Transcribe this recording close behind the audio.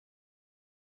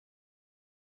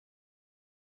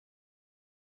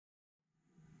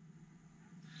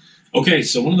Okay,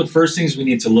 so one of the first things we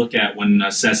need to look at when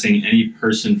assessing any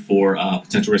person for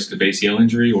potential risk of ACL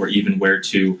injury, or even where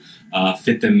to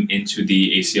fit them into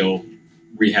the ACL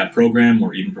rehab program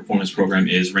or even performance program,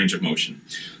 is range of motion.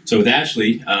 So with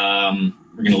Ashley,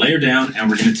 we're going to lay her down and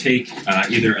we're going to take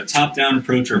either a top-down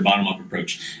approach or a bottom-up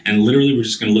approach. And literally we're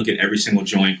just going to look at every single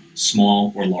joint,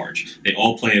 small or large. They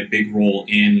all play a big role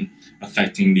in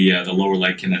affecting the lower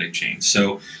leg kinetic chain.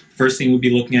 So first thing we'll be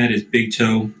looking at is big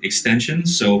toe extension.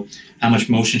 So how much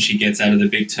motion she gets out of the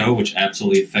big toe, which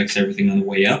absolutely affects everything on the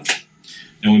way up.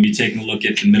 Then we'll be taking a look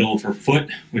at the middle of her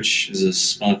foot, which is a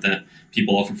spot that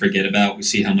people often forget about. We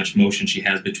see how much motion she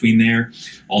has between there.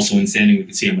 Also in standing, we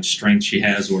can see how much strength she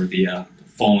has, or the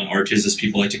fallen arches, as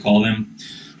people like to call them.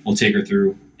 We'll take her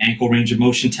through ankle range of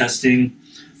motion testing.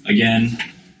 Again,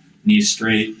 knees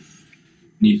straight,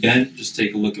 knee bent. Just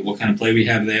take a look at what kind of play we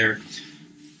have there.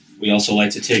 We also like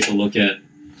to take a look at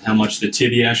how much the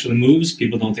tibia actually moves.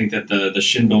 People don't think that the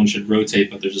shin bone should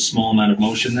rotate, but there's a small amount of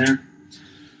motion there.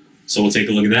 So we'll take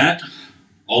a look at that.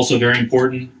 Also very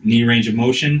important, knee range of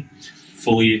motion.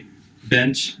 Fully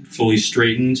bent, fully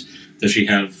straightened. Does she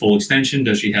have full extension?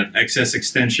 Does she have excess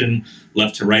extension?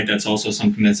 Left to right, that's also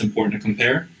something that's important to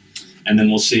compare. And then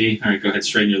we'll see, all right, go ahead,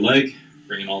 straighten your leg,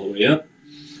 bring it all the way up.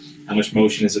 How much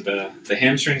motion is at the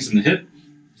hamstrings and the hip?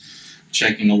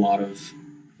 Checking a lot of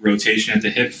rotation at the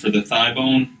hip for the thigh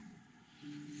bone,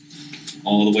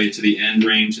 all the way to the end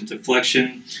range into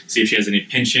flexion. See if she has any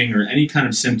pinching or any kind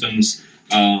of symptoms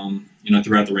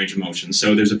throughout the range of motion.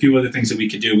 So there's a few other things that we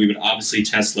could do. We would obviously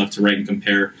test left to right and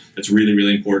compare. That's really,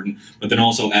 really important. But then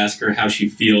also ask her how she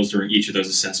feels during each of those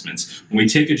assessments. When we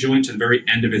take a joint to the very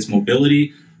end of its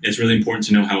mobility, it's really important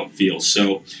to know how it feels.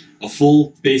 So a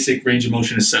full basic range of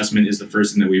motion assessment is the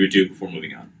first thing that we would do before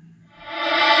moving on.